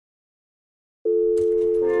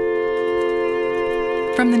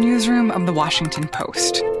From the newsroom of The Washington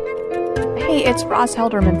Post. Hey, it's Ross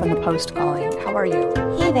Helderman from The Post calling. How are you?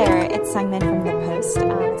 Hey there, it's Sungmin from The Post.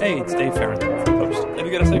 Hey, it's Dave Farrington from The Post. Have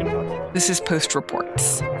you got a second to talk? This is Post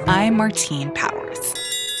Reports. I'm Martine Powers.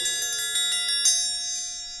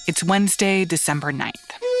 It's Wednesday, December 9th.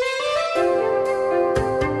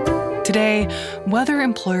 Today, whether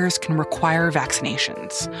employers can require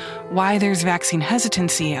vaccinations, why there's vaccine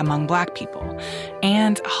hesitancy among Black people,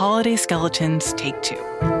 and holiday skeletons take two.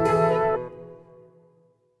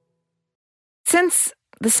 Since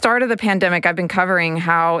the start of the pandemic, I've been covering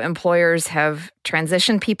how employers have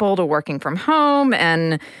transitioned people to working from home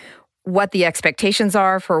and what the expectations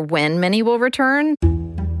are for when many will return.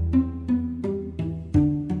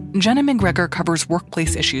 Jenna McGregor covers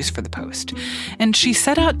workplace issues for The Post, and she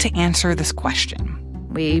set out to answer this question.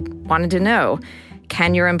 We wanted to know,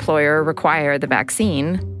 can your employer require the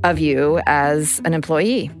vaccine of you as an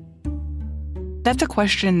employee? That's a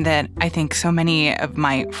question that I think so many of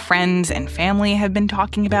my friends and family have been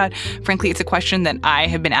talking about. Frankly, it's a question that I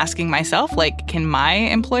have been asking myself, like, can my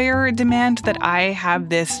employer demand that I have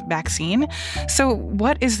this vaccine? So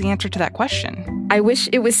what is the answer to that question? I wish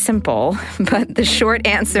it was simple, but the short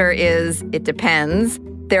answer is it depends.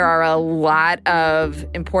 There are a lot of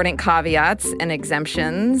important caveats and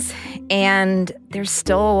exemptions, and there's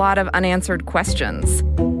still a lot of unanswered questions.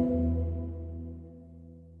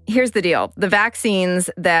 Here's the deal. The vaccines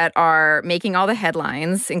that are making all the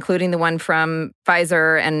headlines, including the one from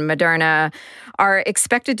Pfizer and Moderna, are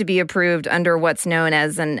expected to be approved under what's known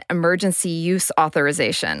as an emergency use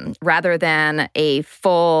authorization, rather than a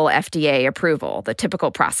full FDA approval, the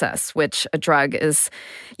typical process, which a drug is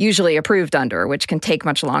usually approved under, which can take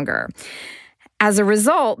much longer. As a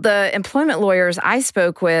result, the employment lawyers I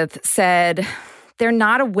spoke with said they're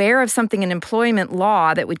not aware of something in employment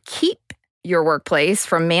law that would keep your workplace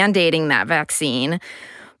from mandating that vaccine.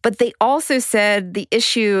 But they also said the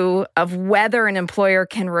issue of whether an employer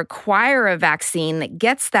can require a vaccine that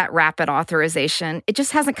gets that rapid authorization, it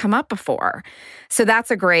just hasn't come up before. So that's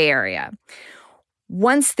a gray area.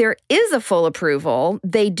 Once there is a full approval,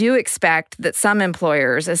 they do expect that some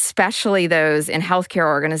employers, especially those in healthcare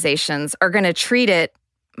organizations, are going to treat it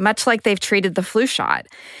much like they've treated the flu shot.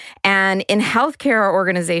 And in healthcare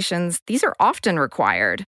organizations, these are often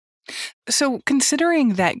required. So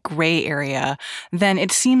considering that gray area, then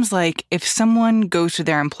it seems like if someone goes to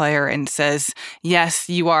their employer and says, yes,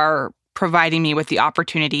 you are providing me with the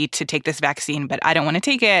opportunity to take this vaccine, but I don't want to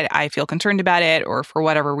take it, I feel concerned about it, or for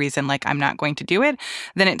whatever reason, like I'm not going to do it,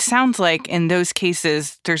 then it sounds like in those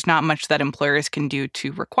cases, there's not much that employers can do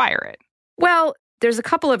to require it. Well, there's a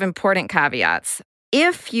couple of important caveats.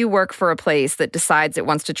 If you work for a place that decides it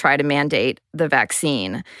wants to try to mandate the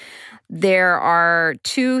vaccine, there are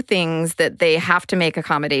two things that they have to make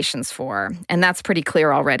accommodations for, and that's pretty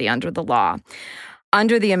clear already under the law.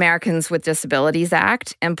 Under the Americans with Disabilities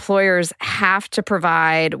Act, employers have to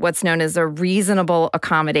provide what's known as a reasonable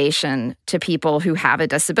accommodation to people who have a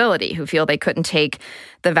disability, who feel they couldn't take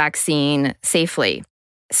the vaccine safely.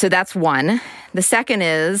 So that's one. The second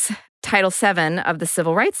is Title VII of the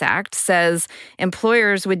Civil Rights Act says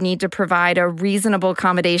employers would need to provide a reasonable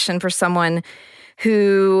accommodation for someone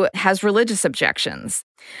who has religious objections.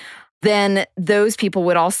 Then those people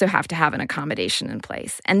would also have to have an accommodation in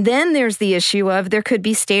place. And then there's the issue of there could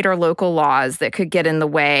be state or local laws that could get in the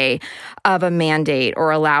way of a mandate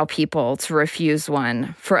or allow people to refuse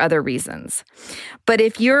one for other reasons. But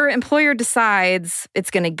if your employer decides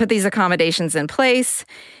it's going to put these accommodations in place,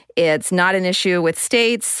 it's not an issue with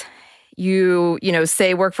states. You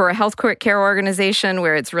say work for a health care organization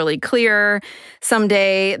where it's really clear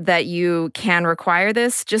someday that you can require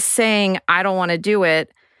this, just saying, I don't want to do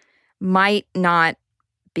it, might not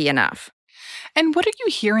be enough. And what are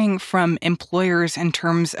you hearing from employers in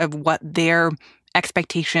terms of what their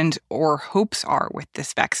expectations or hopes are with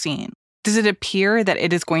this vaccine? Does it appear that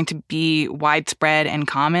it is going to be widespread and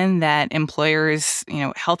common that employers,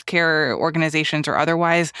 healthcare organizations or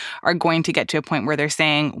otherwise, are going to get to a point where they're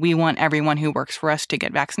saying, we want everyone who works for us to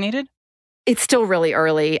get vaccinated? It's still really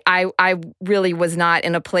early. I really was not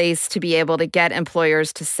in a place to be able to get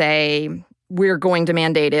employers to say, we're going to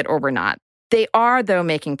mandate it or we're not. They are, though,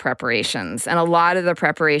 making preparations. And a lot of the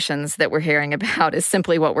preparations that we're hearing about is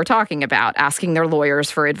simply what we're talking about, asking their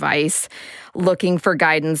lawyers for advice, looking for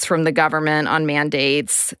guidance from the government on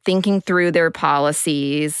mandates, thinking through their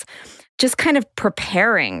policies, just kind of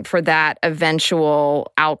preparing for that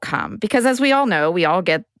eventual outcome. Because as we all know, we all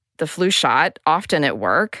get the flu shot, often at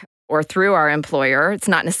work or through our employer. It's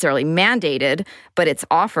not necessarily mandated, but it's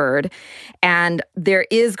offered. And there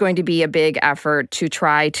is going to be a big effort to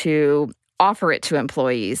try to offer it to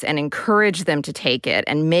employees and encourage them to take it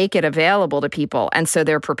and make it available to people. And so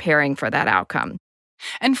they're preparing for that outcome.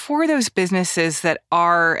 And for those businesses that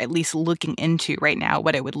are at least looking into right now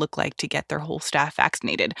what it would look like to get their whole staff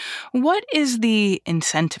vaccinated, what is the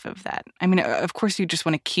incentive of that? I mean, of course, you just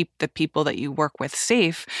want to keep the people that you work with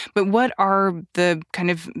safe, but what are the kind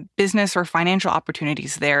of business or financial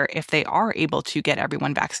opportunities there if they are able to get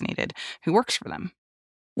everyone vaccinated who works for them?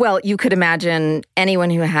 Well, you could imagine anyone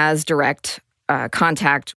who has direct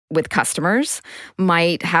contact with customers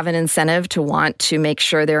might have an incentive to want to make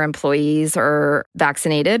sure their employees are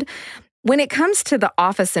vaccinated. When it comes to the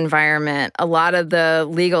office environment, a lot of the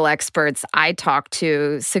legal experts I talked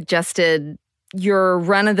to suggested your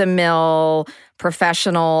run-of-the-mill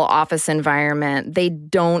professional office environment, they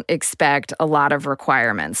don't expect a lot of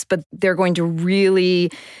requirements, but they're going to really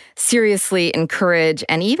seriously encourage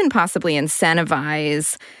and even possibly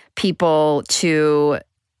incentivize people to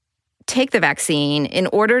take the vaccine in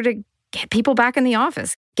order to get people back in the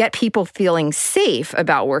office, get people feeling safe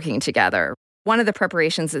about working together. One of the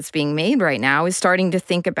preparations that's being made right now is starting to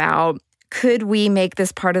think about, could we make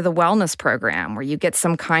this part of the wellness program where you get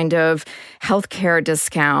some kind of healthcare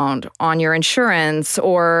discount on your insurance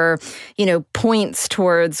or, points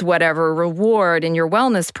towards whatever reward in your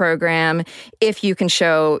wellness program if you can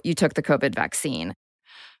show you took the COVID vaccine?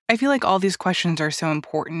 I feel like all these questions are so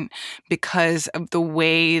important because of the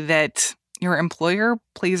way that your employer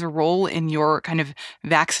plays a role in your kind of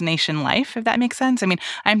vaccination life, if that makes sense. I mean,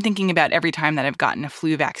 I'm thinking about every time that I've gotten a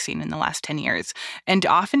flu vaccine in the last 10 years. And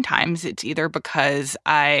oftentimes it's either because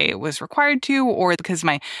I was required to or because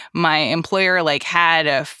my employer had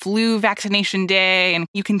a flu vaccination day. And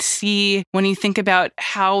you can see when you think about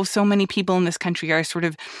how so many people in this country are sort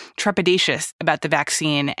of trepidatious about the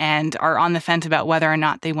vaccine and are on the fence about whether or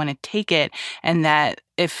not they want to take it, and that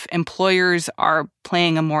if employers are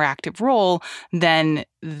playing a more active role, then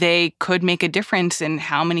they could make a difference in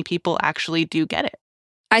how many people actually do get it.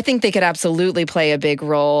 I think they could absolutely play a big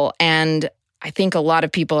role, and I think a lot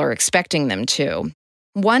of people are expecting them to.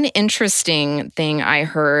 One interesting thing I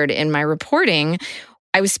heard in my reporting,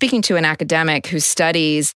 I was speaking to an academic who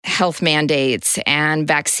studies health mandates and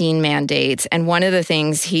vaccine mandates, and one of the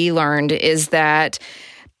things he learned is that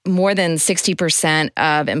more than 60%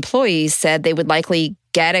 of employees said they would likely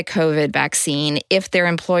get a COVID vaccine if their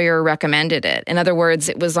employer recommended it. In other words,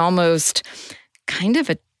 it was almost kind of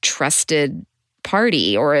a trusted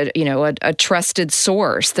party or a trusted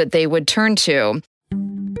source that they would turn to.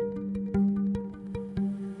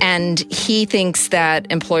 And he thinks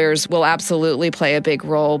that employers will absolutely play a big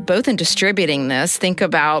role both in distributing this. Think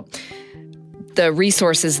about the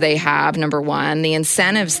resources they have, number one, the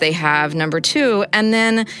incentives they have, number two, and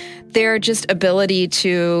then their just ability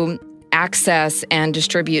to access and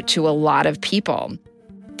distribute to a lot of people.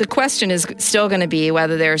 The question is still going to be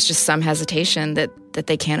whether there's just some hesitation that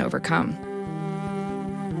they can't overcome.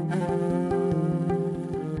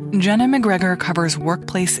 Jenna McGregor covers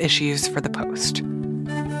workplace issues for The Post.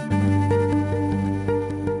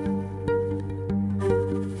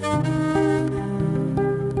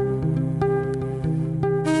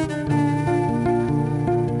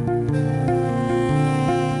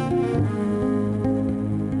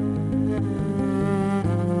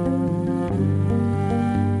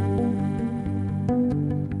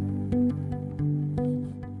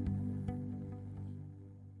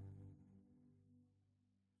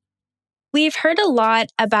 We've heard a lot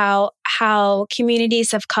about how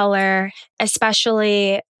communities of color,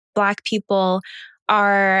 especially Black people,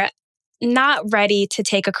 are not ready to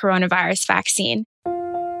take a coronavirus vaccine.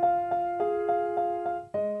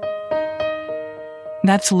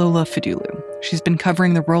 That's Lola Fadulu. She's been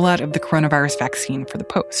covering the rollout of the coronavirus vaccine for The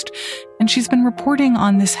Post, and she's been reporting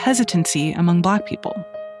on this hesitancy among Black people.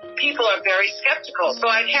 People are very skeptical. So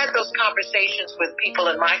I've had those conversations with people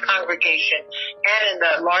in my congregation and in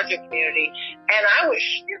the larger community, and I was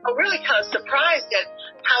really kind of surprised at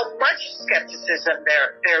how much skepticism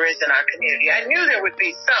there is in our community. I knew there would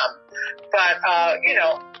be some, but,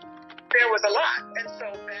 there was a lot. And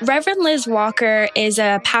so Reverend Liz Walker is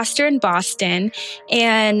a pastor in Boston,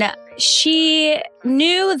 and she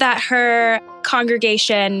knew that her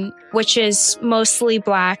congregation, which is mostly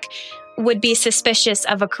Black, would be suspicious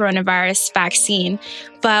of a coronavirus vaccine.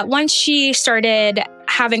 But once she started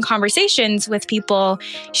having conversations with people,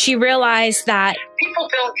 she realized that people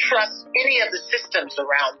don't trust any of the systems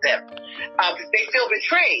around them. They feel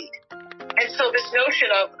betrayed. And so this notion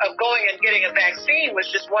of going and getting a vaccine was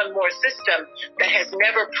just one more system that has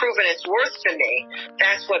never proven its worth to me.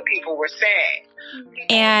 That's what people were saying.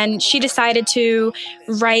 And she decided to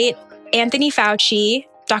write Anthony Fauci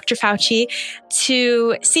Dr. Fauci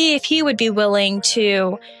to see if he would be willing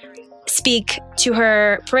to speak to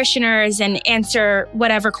her parishioners and answer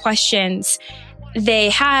whatever questions they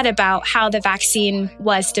had about how the vaccine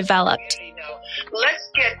was developed. Let's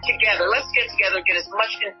get together, get as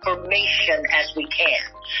much information as we can.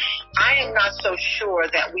 I am not so sure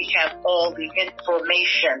that we have all the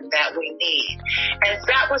information that we need. And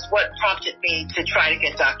that was what prompted me to try to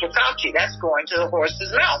get Dr. Fauci. That's going to the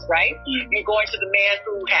horse's mouth, right? You're going to the man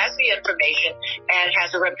who has the information and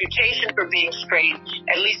has a reputation for being straight,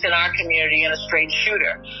 at least in our community, and a straight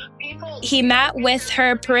shooter. He met with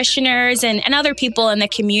her parishioners and other people in the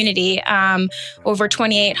community. Over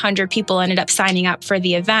 2,800 people ended up signing up for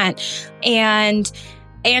the event and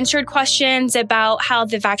answered questions about how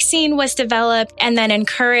the vaccine was developed and then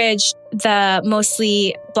encouraged the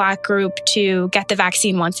mostly Black group to get the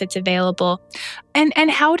vaccine once it's available.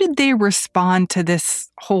 And how did they respond to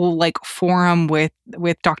this whole forum with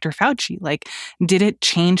Dr. Fauci? Did it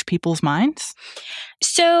change people's minds?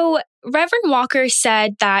 So Reverend Walker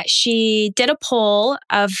said that she did a poll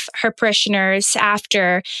of her parishioners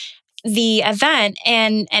after the event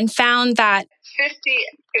and found that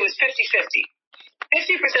it was 50-50. 50%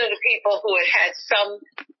 of the people who had some,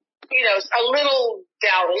 a little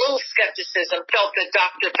doubt, a little skepticism, felt that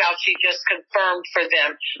Dr. Fauci just confirmed for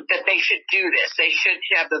them that they should do this. They should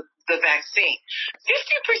have the vaccine.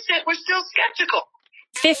 50% were still skeptical.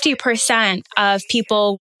 50% of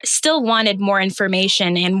people still wanted more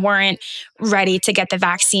information and weren't ready to get the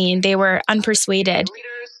vaccine. They were unpersuaded.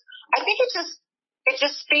 I think it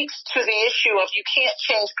just speaks to the issue of you can't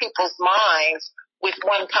change people's minds with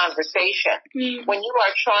one conversation. When you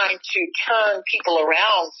are trying to turn people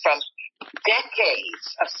around from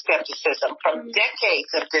decades of skepticism, from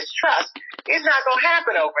decades of distrust, it's not going to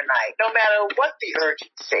happen overnight, no matter what the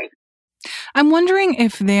urgency. I'm wondering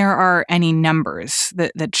if there are any numbers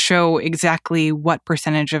that show exactly what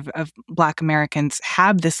percentage of Black Americans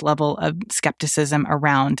have this level of skepticism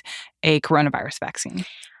around a coronavirus vaccine.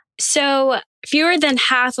 So fewer than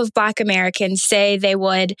half of Black Americans say they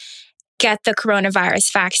would get the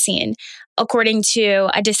coronavirus vaccine, according to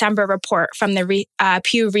a December report from the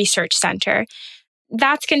Pew Research Center.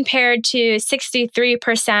 That's compared to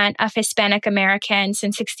 63% of Hispanic Americans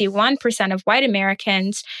and 61% of white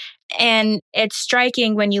Americans. And it's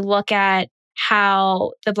striking when you look at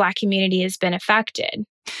how the Black community has been affected.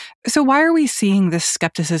 So why are we seeing this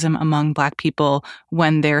skepticism among Black people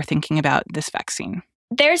when they're thinking about this vaccine?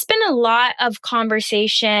 There's been a lot of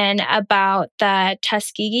conversation about the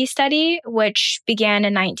Tuskegee study, which began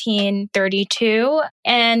in 1932.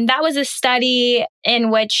 And that was a study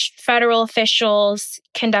in which federal officials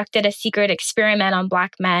conducted a secret experiment on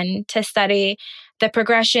Black men to study the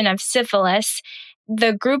progression of syphilis.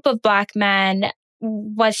 The group of Black men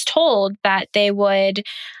was told that they would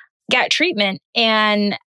get treatment,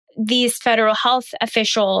 and these federal health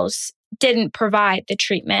officials didn't provide the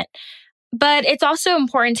treatment. But it's also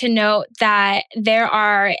important to note that there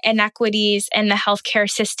are inequities in the healthcare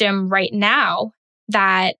system right now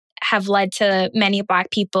that have led to many Black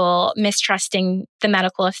people mistrusting the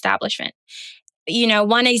medical establishment.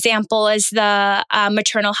 One example is the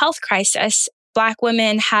maternal health crisis. Black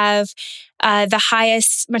women have the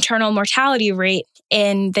highest maternal mortality rate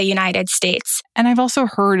in the United States. And I've also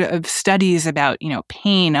heard of studies about,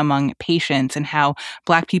 pain among patients and how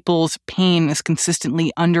Black people's pain is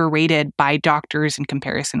consistently underrated by doctors in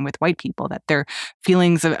comparison with white people, that their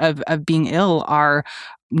feelings of being ill are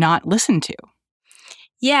not listened to.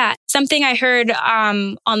 Yeah, something I heard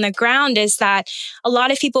on the ground is that a lot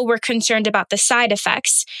of people were concerned about the side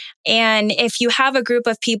effects. And if you have a group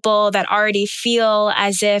of people that already feel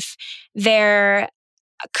as if their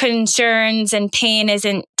concerns and pain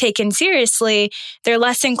isn't taken seriously, they're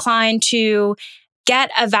less inclined to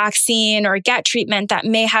get a vaccine or get treatment that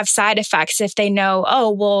may have side effects if they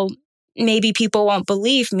know, maybe people won't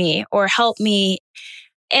believe me or help me.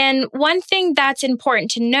 And one thing that's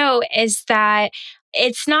important to note is that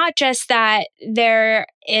it's not just that there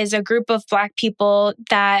is a group of Black people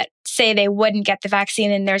that say they wouldn't get the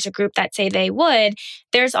vaccine and there's a group that say they would.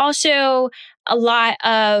 There's also a lot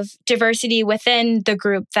of diversity within the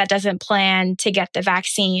group that doesn't plan to get the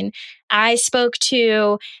vaccine. I spoke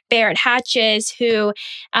to Barrett Hatches, who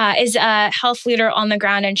is a health leader on the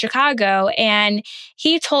ground in Chicago, and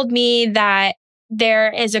he told me that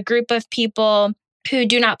there is a group of people who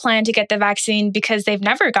do not plan to get the vaccine because they've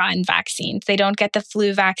never gotten vaccines. They don't get the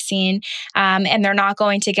flu vaccine, and they're not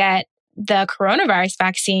going to get the coronavirus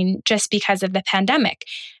vaccine just because of the pandemic.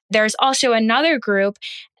 There's also another group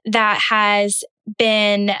that has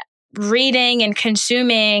been reading and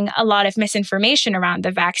consuming a lot of misinformation around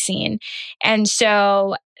the vaccine. And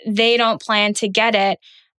so they don't plan to get it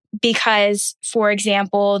because, for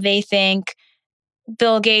example, they think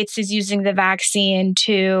Bill Gates is using the vaccine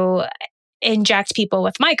to inject people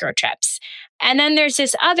with microchips. And then there's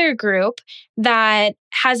this other group that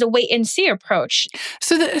has a wait and see approach.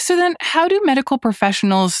 So then how do medical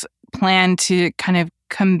professionals plan to kind of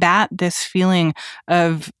combat this feeling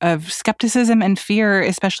of skepticism and fear,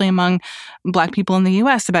 especially among Black people in the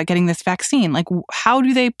U.S. about getting this vaccine? Like, how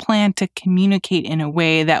do they plan to communicate in a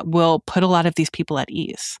way that will put a lot of these people at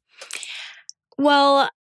ease? Well,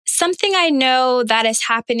 something I know that is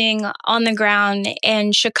happening on the ground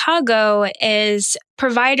in Chicago is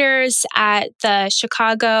providers at the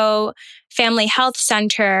Chicago Family Health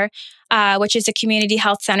Center, which is a community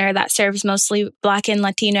health center that serves mostly Black and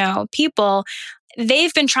Latino people.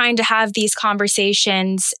 They've been trying to have these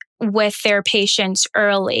conversations with their patients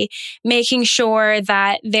early, making sure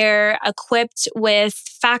that they're equipped with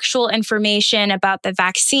factual information about the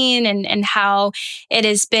vaccine and how it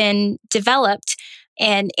has been developed,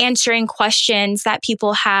 and answering questions that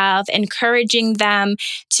people have, encouraging them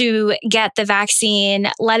to get the vaccine,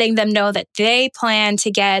 letting them know that they plan to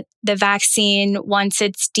get the vaccine once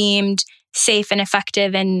it's deemed safe and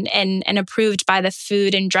effective and approved by the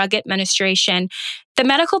Food and Drug Administration. The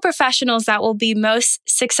medical professionals that will be most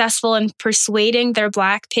successful in persuading their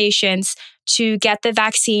Black patients to get the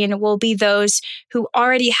vaccine will be those who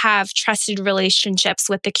already have trusted relationships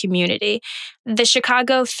with the community. The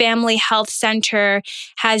Chicago Family Health Center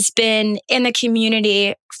has been in the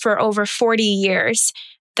community for over 40 years.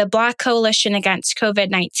 The Black Coalition Against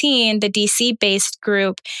COVID-19, the DC-based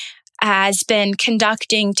group, has been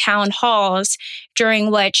conducting town halls during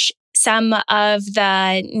which some of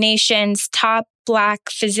the nation's top Black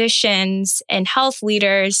physicians and health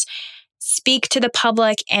leaders speak to the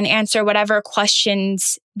public and answer whatever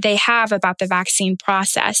questions they have about the vaccine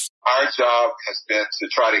process. Our job has been to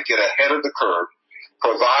try to get ahead of the curve,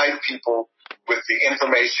 provide people with the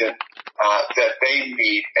information that they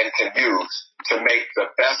need and can use to make the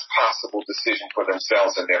best possible decision for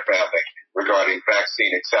themselves and their family regarding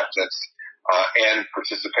vaccine acceptance and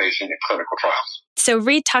participation in clinical trials. So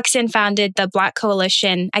Reed Tuckson founded the Black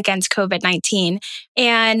Coalition Against COVID-19.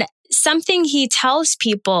 And something he tells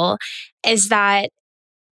people is that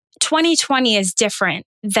 2020 is different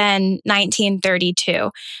than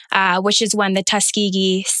 1932, which is when the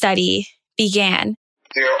Tuskegee study began.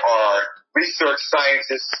 There are research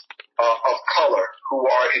scientists of color who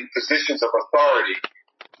are in positions of authority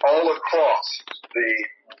all across the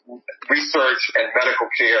research and medical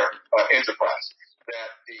care enterprise.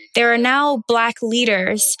 There are now Black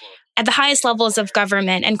leaders at the highest levels of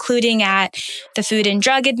government, including at the Food and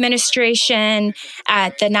Drug Administration,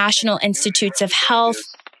 at the National Institutes of Health.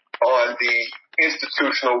 On the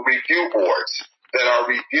institutional review boards that are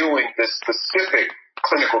reviewing the specific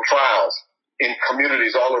clinical trials in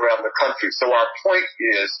communities all around the country. So our point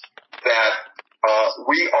is that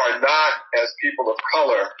we are not, as people of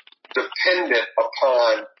color, dependent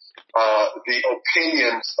upon the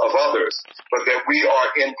opinions of others, but that we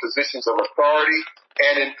are in positions of authority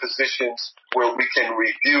and in positions where we can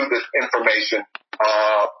review this information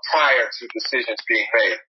prior to decisions being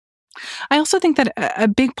made. I also think that a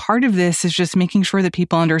big part of this is just making sure that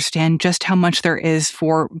people understand just how much there is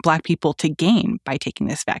for Black people to gain by taking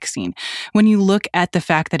this vaccine. When you look at the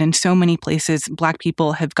fact that in so many places, Black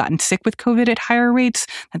people have gotten sick with COVID at higher rates,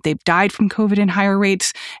 that they've died from COVID in higher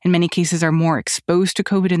rates, in many cases are more exposed to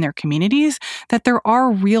COVID in their communities, that there are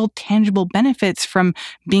real tangible benefits from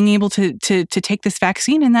being able to take this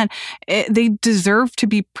vaccine, and that they deserve to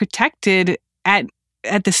be protected at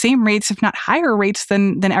the same rates, if not higher rates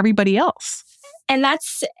than everybody else. And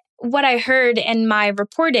that's what I heard in my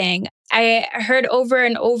reporting. I heard over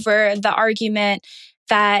and over the argument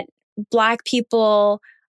that Black people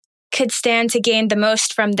could stand to gain the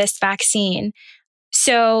most from this vaccine.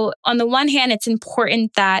 So on the one hand, it's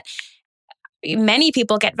important that many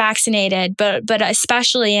people get vaccinated, but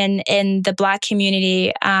especially in the Black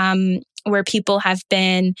community, where people have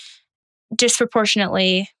been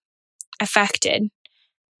disproportionately affected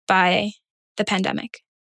by the pandemic.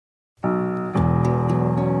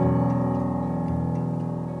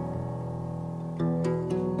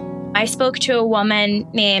 I spoke to a woman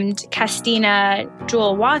named Castina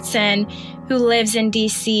Jewel Watson who lives in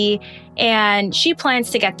DC, and she plans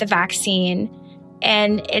to get the vaccine.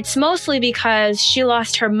 And it's mostly because she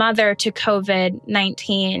lost her mother to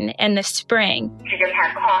COVID-19 in the spring. She just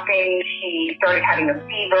had coughing, she started having a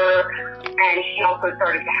fever, and she also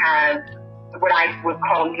started to have what I would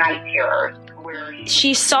call night terrors.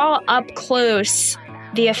 She saw up close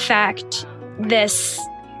the effect this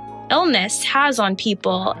illness has on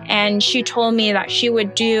people. And she told me that she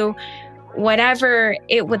would do whatever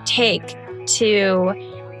it would take to,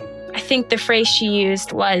 I think the phrase she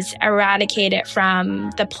used was eradicate it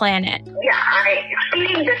from the planet. Yeah,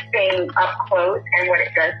 seeing this thing up close and what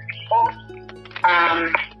it does to people,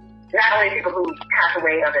 not only people who pass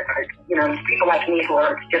away of it, but, people like me who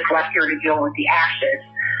are just left here to deal with the ashes.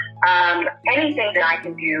 Anything that I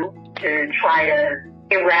can do to try to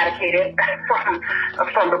eradicate it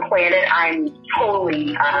from the planet, I'm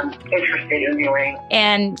totally interested in doing.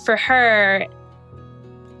 And for her,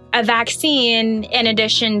 a vaccine, in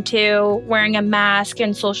addition to wearing a mask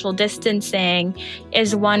and social distancing,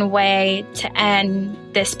 is one way to end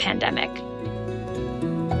this pandemic.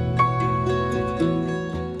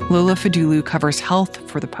 Lola Fadulu covers health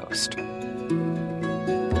for The Post.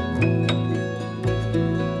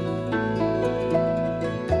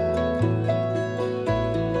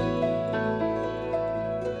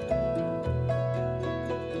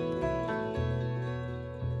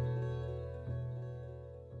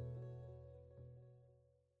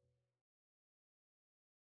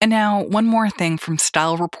 And now, one more thing from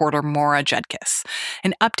style reporter Maura Judkis,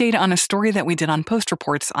 an update on a story that we did on Post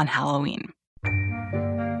Reports on Halloween.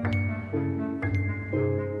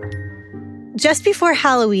 Just before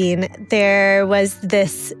Halloween, there was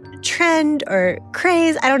this trend or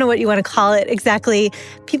craze, I don't know what you want to call it exactly.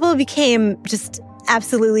 People became just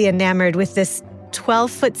absolutely enamored with this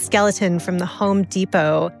 12-foot skeleton from the Home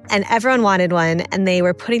Depot, and everyone wanted one, and they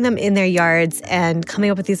were putting them in their yards and coming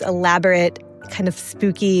up with these elaborate, kind of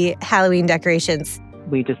spooky Halloween decorations.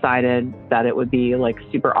 We decided that it would be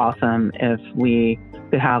super awesome if we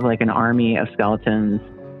could have an army of skeletons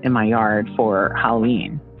in my yard for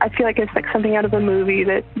Halloween. I feel like it's something out of a movie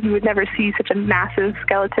that you would never see such a massive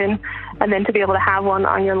skeleton, and then to be able to have one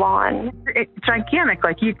on your lawn. It's gigantic.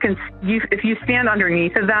 If you stand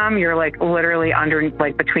underneath of them, you're literally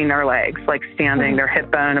between their legs, standing their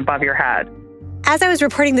hip bone above your head. As I was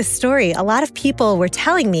reporting this story, a lot of people were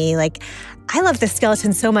telling me, I love this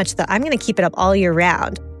skeleton so much that I'm going to keep it up all year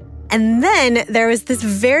round. And then there was this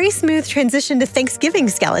very smooth transition to Thanksgiving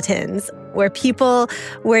skeletons, where people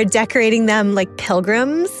were decorating them like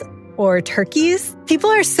pilgrims or turkeys. People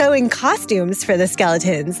are sewing costumes for the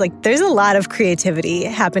skeletons. There's a lot of creativity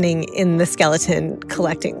happening in the skeleton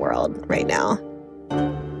collecting world right now.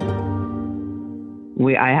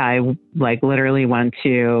 I literally went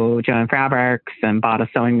to Joann Fabrics and bought a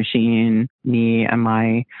sewing machine. Me and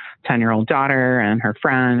my 10-year-old daughter and her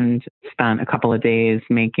friend spent a couple of days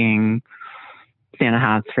making Santa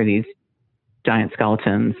hats for these giant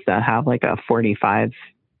skeletons that have a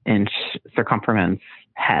 45-inch circumference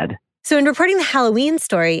head. So in reporting the Halloween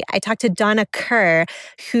story, I talked to Donna Kerr,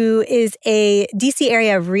 who is a DC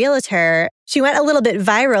area realtor. She went a little bit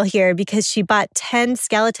viral here because she bought 10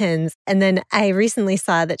 skeletons, and then I recently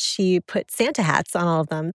saw that she put Santa hats on all of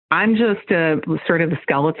them. I'm just a sort of a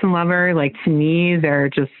skeleton lover. To me, they're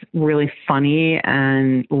just really funny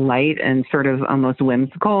and light and sort of almost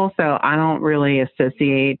whimsical. So I don't really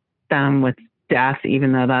associate them with death,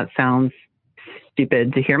 even though that sounds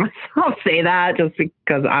stupid to hear myself say that, just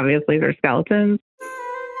because obviously they're skeletons.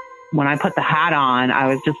 When I put the hat on, I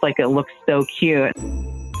was just it looks so cute.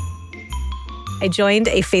 I joined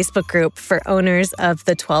a Facebook group for owners of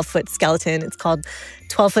the 12-foot skeleton. It's called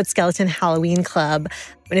 12-Foot Skeleton Halloween Club.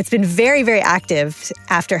 And it's been very, very active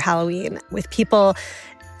after Halloween, with people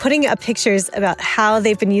putting up pictures about how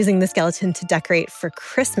they've been using the skeleton to decorate for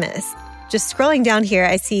Christmas. Just scrolling down here,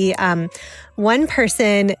 I see one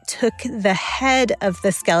person took the head of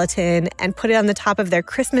the skeleton and put it on the top of their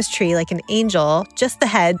Christmas tree like an angel, just the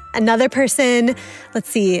head. Another person,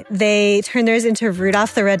 they turned theirs into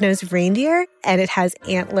Rudolph the Red-Nosed Reindeer, and it has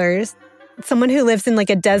antlers. Someone who lives in a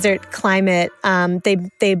desert climate,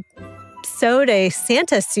 they sewed a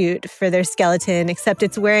Santa suit for their skeleton, except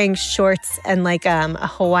it's wearing shorts and a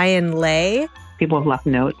Hawaiian lei. People have left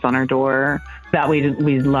notes on our door that we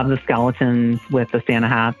love the skeletons with the Santa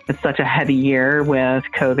hats. It's such a heavy year with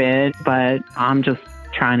COVID, but I'm just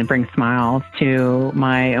trying to bring smiles to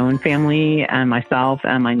my own family and myself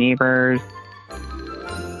and my neighbors.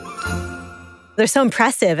 They're so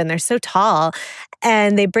impressive and they're so tall,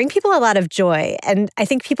 and they bring people a lot of joy. And I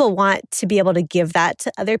think people want to be able to give that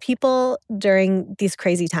to other people during these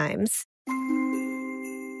crazy times.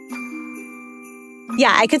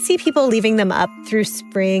 Yeah, I could see people leaving them up through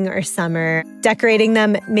spring or summer, decorating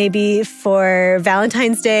them maybe for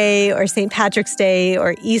Valentine's Day or St. Patrick's Day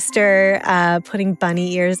or Easter, putting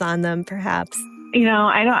bunny ears on them, perhaps.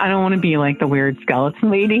 I don't want to be the weird skeleton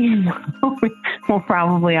lady. We'll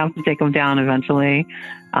probably have to take them down eventually.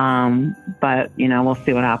 But, we'll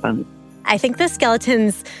see what happens. I think the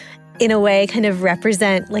skeletons, in a way, kind of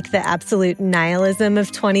represent like the absolute nihilism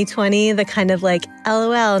of 2020, the kind of like,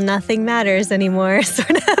 LOL, nothing matters anymore sort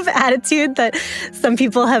of attitude that some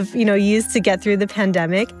people have, used to get through the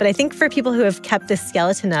pandemic. But I think for people who have kept this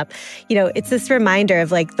skeleton up, it's this reminder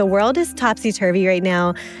of like, the world is topsy-turvy right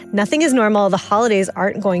now. Nothing is normal. The holidays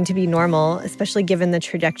aren't going to be normal, especially given the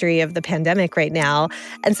trajectory of the pandemic right now.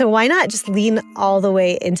 And so why not just lean all the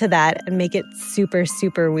way into that and make it super,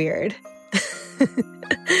 super weird?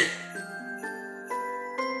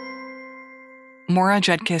 Maura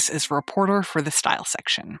Judkis is a reporter for the Style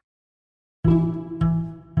section.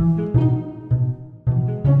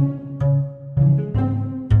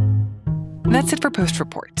 That's it for Post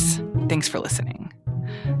Reports. Thanks for listening.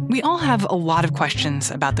 We all have a lot of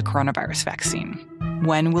questions about the coronavirus vaccine.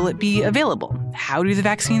 When will it be available? How do the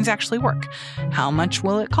vaccines actually work? How much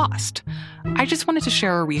will it cost? I just wanted to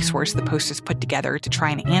share a resource the Post has put together to try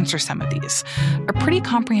and answer some of these. A pretty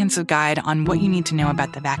comprehensive guide on what you need to know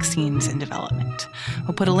about the vaccines in development.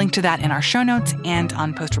 We'll put a link to that in our show notes and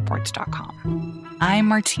on postreports.com. I'm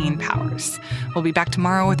Martine Powers. We'll be back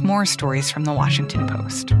tomorrow with more stories from the Washington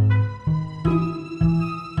Post.